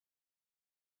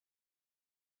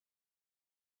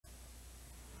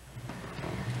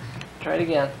Try it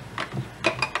again.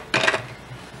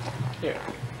 Here.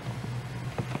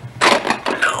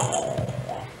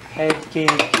 Hey,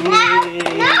 Katie. Now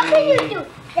can you do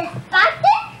this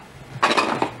button?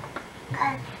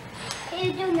 Can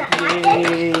you do that button? Can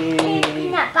you do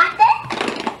that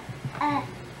button?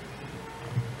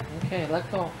 Okay, let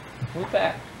go. Move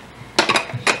back.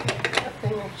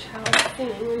 Something like child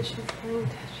singing when she's playing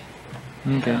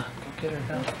Tetris. Okay. Go get her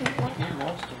down. Yeah,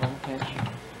 most of them, can't you?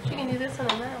 She can do this on a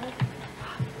mouse.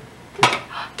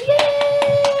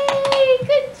 Yay!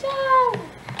 Good job!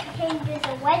 Can you do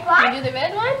the red one? Can you do the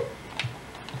red one?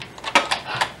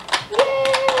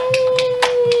 Yay!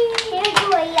 Can you do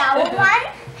a yellow one?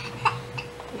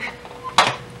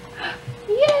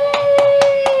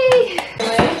 Yay!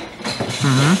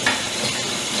 Mm-hmm.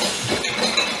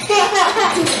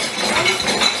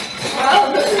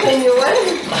 Oh, this is a new one.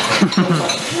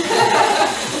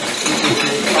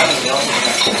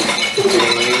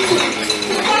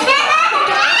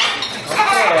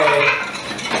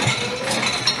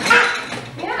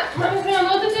 Yeah, Mom's gonna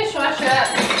load the dishwasher up.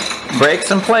 Break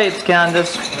some plates,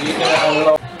 Candace. You can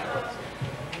unload.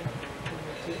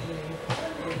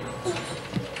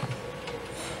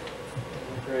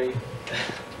 Great.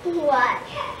 What?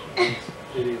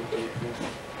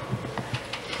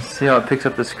 See how it picks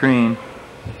up the screen.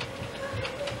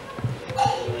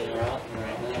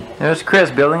 There's Chris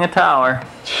building a tower.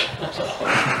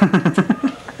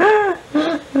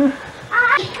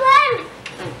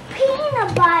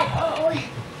 Peanut butter.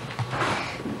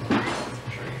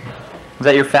 Is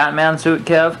that your Fat Man suit,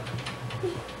 Kev?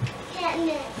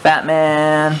 Fat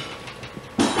Man.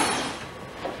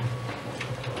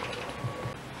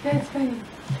 That's funny.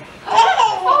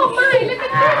 Oh, funny, look at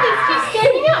Candace. She's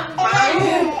standing up.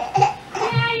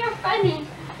 Yeah, you're funny.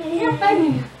 You're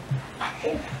funny.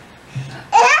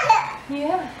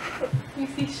 Yeah. You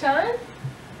see Sean?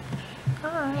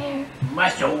 Hi.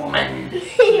 Muscle woman.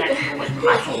 Next with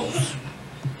muscles.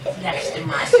 Next to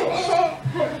muscles.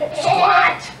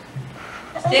 Squat.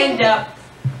 Stand up.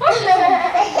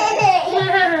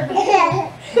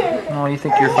 Oh, you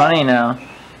think you're funny now?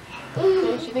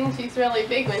 She thinks she's really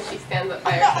big when she stands up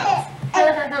by herself.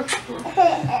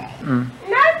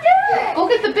 Go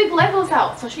get the big Legos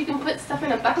out so she can put stuff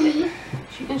in a bucket.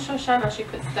 She can show Sean how she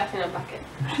puts stuff in a bucket.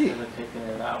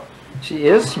 She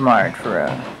is smart for a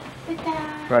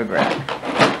rugrat.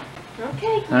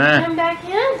 Okay, can you come back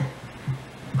in?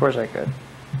 Of course I could.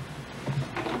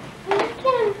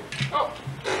 Again. Oh.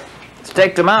 Let's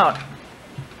take them out.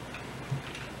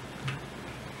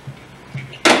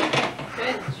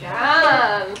 Good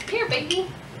job. Here, baby.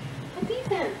 Put these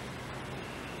in.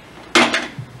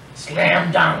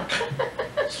 Slam dunk.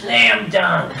 Slam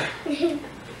dunk.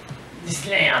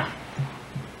 Slam.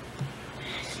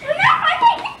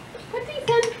 Put these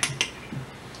in.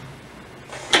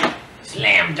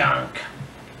 Slam dunk.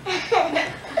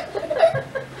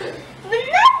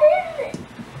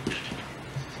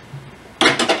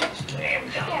 Slam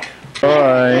dunk.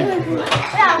 Boy.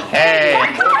 Hey. I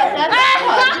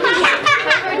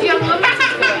heard young women is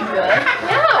really good.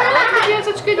 Yeah, well, I heard you have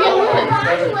such good young women.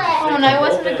 Oh, and I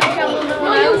wasn't a good young woman when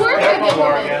Well, I you was were a good young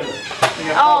woman.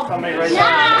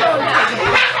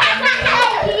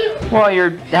 Well, you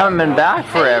haven't been back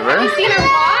forever. Have you seen her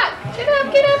walk? Get up,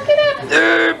 get up, get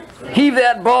up. Heave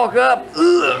that bulk up.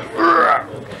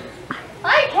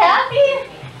 Hi, Kathy.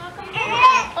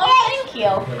 Oh, thank you.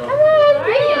 Come on,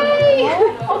 baby.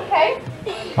 Okay.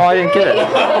 Oh, I didn't get it.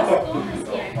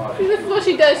 This is what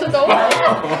she does. She'll go.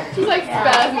 She's like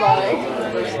spasmodic.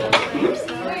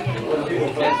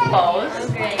 Good pose.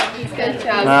 Good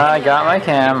job. I got my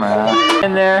camera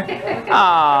in there.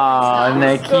 Aw, isn't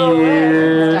that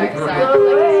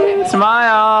cute?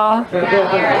 Smile.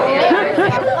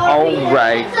 All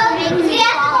right.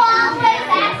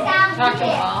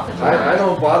 I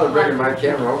don't bother bringing my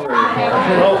camera over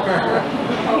anymore.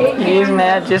 Isn't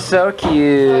that just so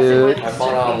cute? I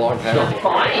bought out a long time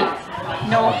ago.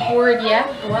 No word yet?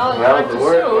 Well, the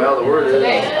word is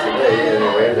today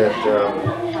anyway that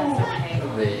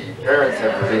the parents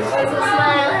have released the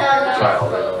child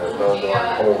and they'll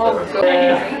hold them.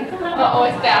 Uh-oh,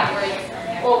 it's backwards.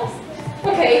 Oops.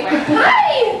 Okay.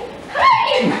 Hi! Hi!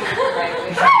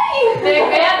 Hi! Better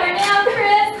grab her now,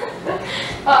 Chris.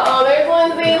 Uh-oh, there's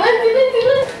Lindsay. Lindsay.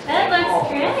 That looks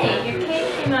great. Your cake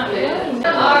came out really nice.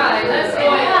 All right, let's go.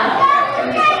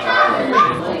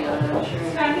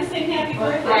 Practicing happy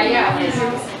birthday. Right, yeah.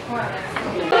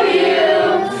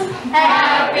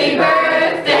 Happy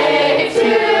birthday to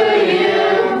you.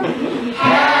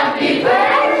 Happy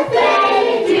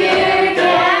birthday, dear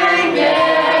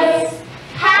Candace.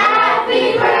 Happy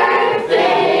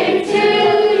birthday to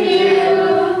you.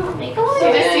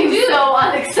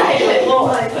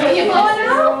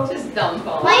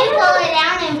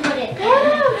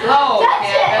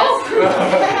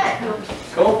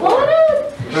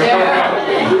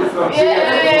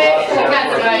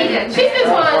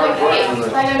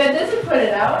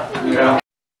 out. Yeah.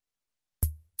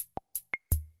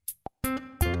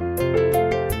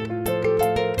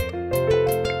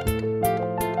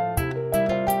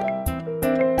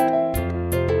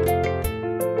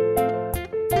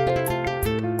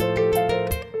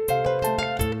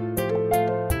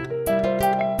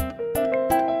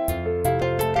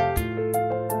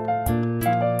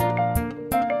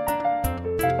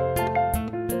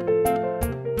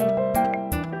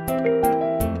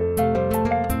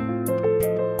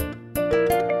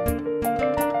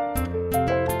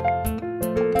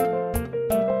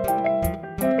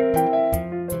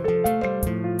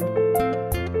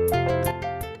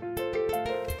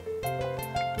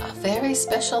 Very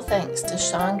special thanks to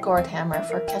Sean Gordhammer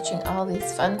for catching all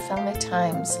these fun family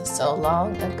times so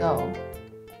long ago.